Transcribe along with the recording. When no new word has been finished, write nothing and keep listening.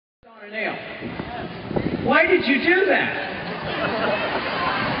On a nail. Why did you do that?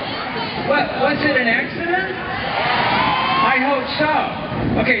 Was it an accident? I hope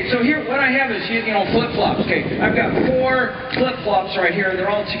so. Okay, so here, what I have is, flip-flops. Okay, I've got 4 flip-flops right here. They're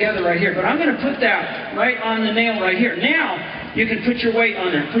all together right here. But I'm going to put that right on the nail right here. Now, you can put your weight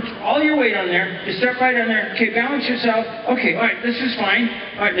on there. Put all your weight on there. You step right on there. Okay, balance yourself. Okay, all right, this is fine.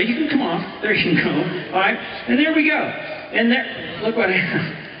 All right, now you can come off. There you go. All right, and there we go. And there, look what I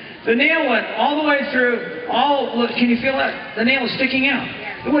have. The nail went all the way through, look, can you feel that? The nail is sticking out.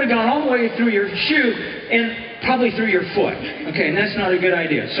 It would have gone all the way through your shoe and probably through your foot. Okay, and that's not a good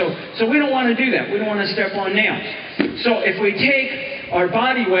idea. So we don't want to do that. We don't want to step on nails. So if we take our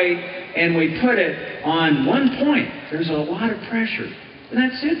body weight and we put it on one point, there's a lot of pressure. And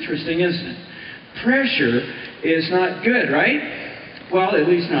that's interesting, isn't it? Pressure is not good, right? Well, at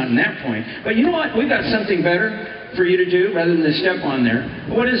least not in that point. But you know what? We've got something better for you to do rather than to step on there.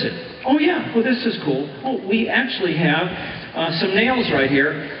 What is it? Oh yeah, well this is cool. Oh, we actually have some nails right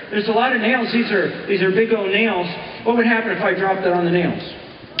here. There's a lot of nails. These are big old nails. What would happen if I dropped that on the nails?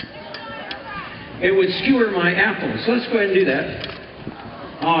 It would skewer my apples. So let's go ahead and do that.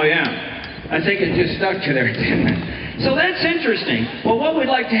 Oh yeah, I think it just stuck to there, didn't it? So that's interesting. Well, what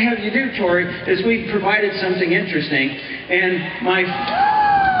we'd like to have you do, Tori, is we've provided something interesting. And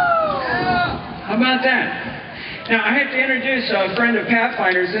how about that? Now, I have to introduce a friend of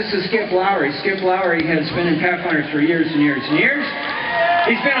Pathfinder's. This is Skip Lowry. Skip Lowry has been in Pathfinders for years and years and years.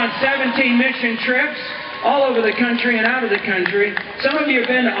 He's been on 17 mission trips all over the country and out of the country. Some of you have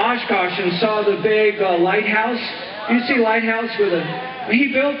been to Oshkosh and saw the big lighthouse. You see lighthouse with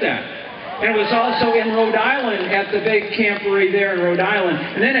he built that. And it was also in Rhode Island at the big Camporee there in Rhode Island.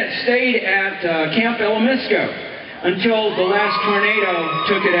 And then it stayed at Camp Elamisco until the last tornado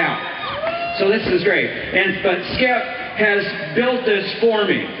took it out. So this is great. But Skip has built this for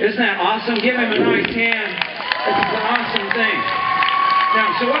me. Isn't that awesome? Give him a nice hand. This is an awesome thing.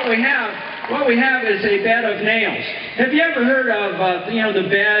 Now, so what we have is a bed of nails. Have you ever heard of the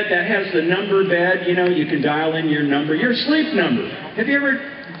bed that has the number bed? You can dial in your number, your sleep number. Have you ever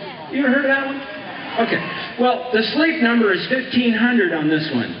heard of that one? Okay. Well, the sleep number is 1500 on this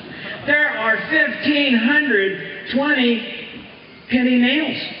one. There are 1520 penny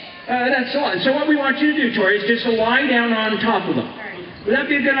nails. That's all. So what we want you to do, Tori, is just to lie down on top of them. Would that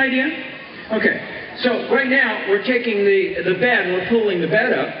be a good idea? Okay. So right now, we're taking the bed and we're pulling the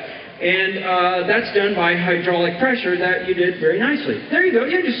bed up. And that's done by hydraulic pressure that you did very nicely. There you go.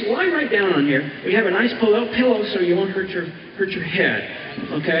 Yeah, just lie right down on here. We have a nice pillow so you won't hurt your head.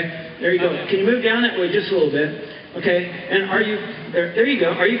 Okay? There you go. Can you move down that way just a little bit? Okay? And there you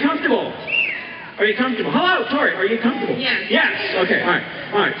go. Are you comfortable? Are you comfortable? Hello, Tori. Are you comfortable? Yes. Yes. Okay. All right.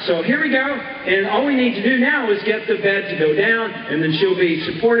 All right. So here we go. And all we need to do now is get the bed to go down, and then she'll be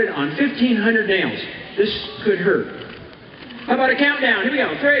supported on 1,500 nails. This could hurt. How about a countdown? Here we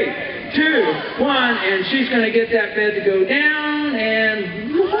go. 3, 2, 1, and she's going to get that bed to go down,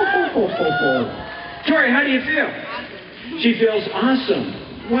 and Tori, how do you feel? She feels awesome.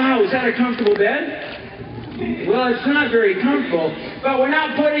 Wow, is that a comfortable bed? Well, it's not very comfortable, but we're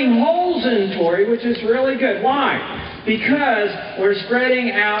not putting holes in Tori, which is really good. Why? Because we're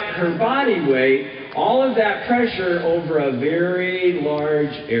spreading out her body weight, all of that pressure over a very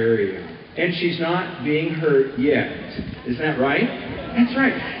large area. And she's not being hurt yet. Isn't that right? That's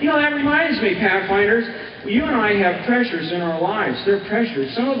right. That reminds me, Pathfinders, you and I have pressures in our lives. They're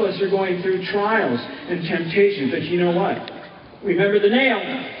pressures. Some of us are going through trials and temptations, but you know what? Remember the nail.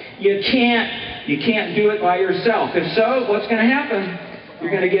 You can't do it by yourself. If so, what's going to happen?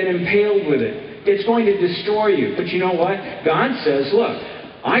 You're going to get impaled with it. It's going to destroy you. But you know what? God says, look,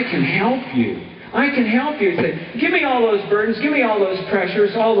 I can help you. I can help you. Say, give me all those burdens, give me all those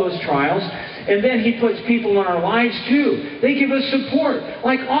pressures, all those trials. And then He puts people in our lives too. They give us support.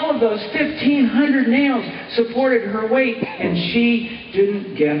 Like all of those 1,500 nails supported her weight, and she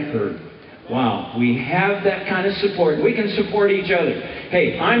didn't get hurt. Wow, we have that kind of support. We can support each other.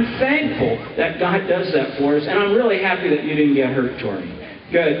 Hey, I'm thankful that God does that for us, and I'm really happy that you didn't get hurt, Tori.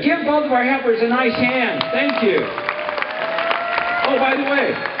 Good. Give both of our helpers a nice hand. Thank you. Oh, by the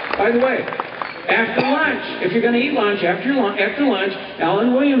way, after lunch, if you're going to eat lunch, after lunch,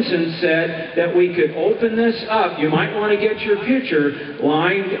 Alan Williamson said that we could open this up. You might want to get your picture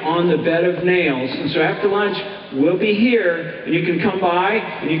lying on the bed of nails. And so after lunch, we'll be here, and you can come by,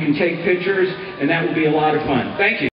 and you can take pictures, and that will be a lot of fun. Thank you.